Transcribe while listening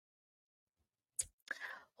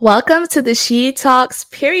Welcome to the She Talks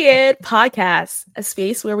podcast, a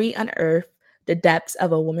space where we unearth the depths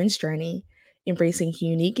of a woman's journey, embracing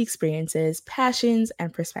unique experiences, passions,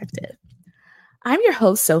 and perspective. I'm your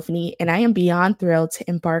host, Sophie, and I am beyond thrilled to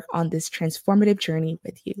embark on this transformative journey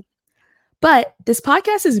with you. But this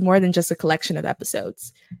podcast is more than just a collection of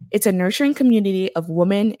episodes. It's a nurturing community of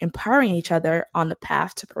women empowering each other on the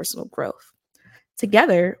path to personal growth.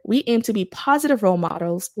 Together, we aim to be positive role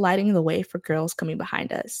models, lighting the way for girls coming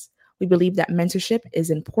behind us. We believe that mentorship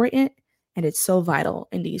is important and it's so vital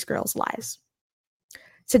in these girls' lives.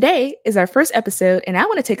 Today is our first episode, and I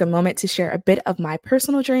want to take a moment to share a bit of my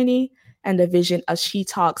personal journey and the vision of She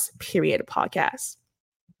Talks podcast.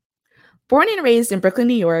 Born and raised in Brooklyn,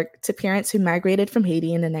 New York, to parents who migrated from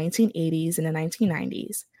Haiti in the 1980s and the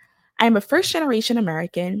 1990s, I am a first-generation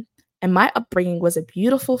American, and my upbringing was a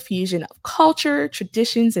beautiful fusion of culture,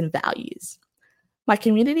 traditions, and values. My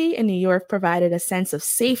community in New York provided a sense of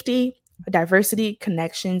safety, diversity,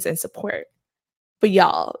 connections, and support. But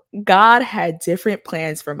y'all, God had different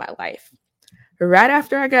plans for my life. Right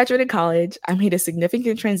after I graduated college, I made a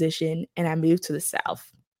significant transition and I moved to the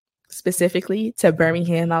South, specifically to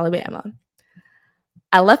Birmingham, Alabama.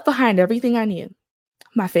 I left behind everything I knew,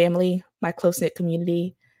 my family, my close-knit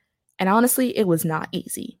community, and honestly, it was not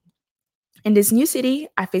easy. In this new city,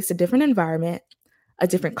 I faced a different environment, a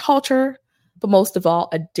different culture, but most of all,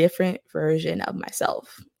 a different version of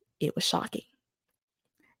myself. It was shocking.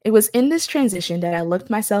 It was in this transition that I looked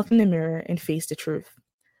myself in the mirror and faced the truth.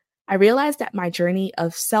 I realized that my journey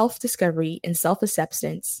of self-discovery and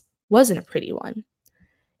self-acceptance wasn't a pretty one.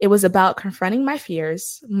 It was about confronting my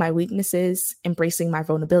fears, my weaknesses, embracing my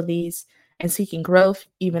vulnerabilities, and seeking growth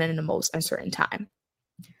even in the most uncertain time.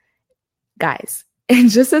 Guys, and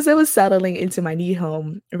just as I was settling into my new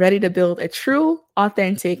home, ready to build a true,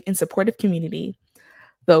 authentic, and supportive community,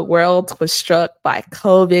 the world was struck by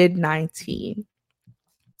COVID-19.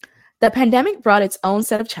 The pandemic brought its own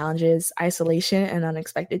set of challenges, isolation, and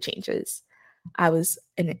unexpected changes. I was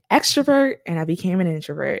an extrovert and I became an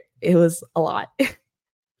introvert. It was a lot.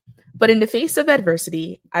 But in the face of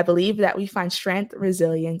adversity, I believe that we find strength,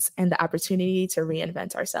 resilience, and the opportunity to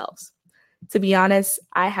reinvent ourselves. To be honest,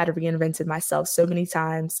 I had reinvented myself so many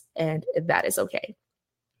times, and that is okay.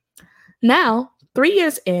 Now, 3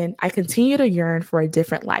 years in, I continue to yearn for a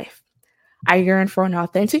different life. I yearn for an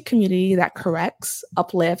authentic community that corrects,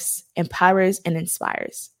 uplifts, empowers, and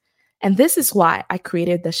inspires. And this is why I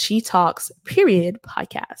created the She Talks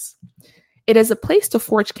podcast. It is a place to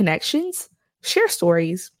forge connections, share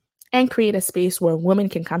stories, and create a space where women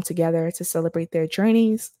can come together to celebrate their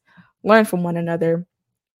journeys, learn from one another,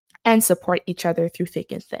 and support each other through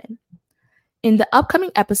thick and thin. In the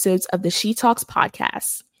upcoming episodes of the She Talks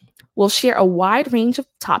podcast, we'll share a wide range of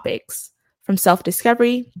topics from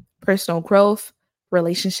self-discovery, personal growth,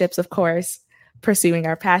 relationships, of course, pursuing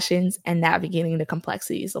our passions, and navigating the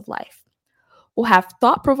complexities of life. We'll have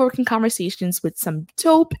thought-provoking conversations with some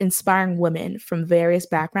dope, inspiring women from various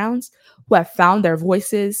backgrounds who have found their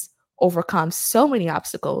voices, overcome so many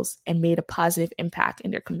obstacles, and made a positive impact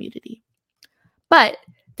in their community. But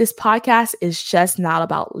this podcast is just not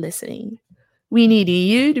about listening. We need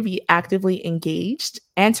you to be actively engaged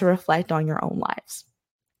and to reflect on your own lives.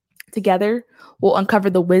 Together, we'll uncover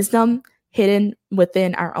the wisdom hidden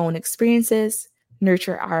within our own experiences,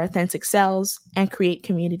 nurture our authentic selves, and create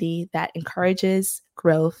community that encourages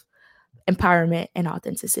growth, empowerment, and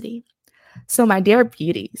authenticity. So, my dear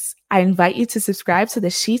beauties, I invite you to subscribe to the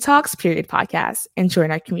She Talks podcast and join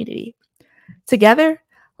our community. Together,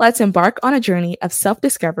 let's embark on a journey of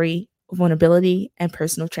self-discovery, vulnerability, and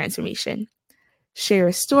personal transformation. Share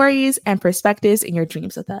your stories and perspectives in your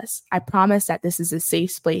dreams with us. I promise that this is a safe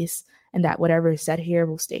space and that whatever is said here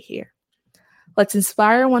will stay here. Let's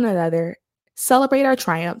inspire one another, celebrate our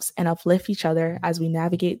triumphs, and uplift each other as we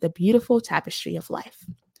navigate the beautiful tapestry of life.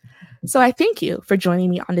 So I thank you for joining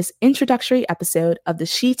me on this introductory episode of the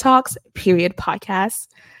She Talks podcast.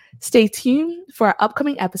 Stay tuned for our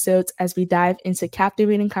upcoming episodes as we dive into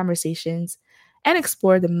captivating conversations and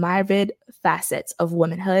explore the myriad facets of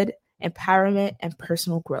womanhood, empowerment, and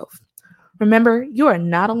personal growth. Remember, you are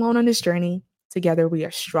not alone on this journey. Together, we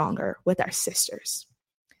are stronger with our sisters.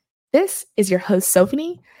 This is your host,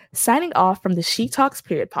 Sophie, signing off from the She Talks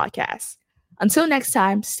podcast. Until next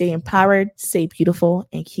time, stay empowered, stay beautiful,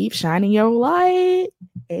 and keep shining your light.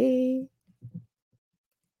 Hey.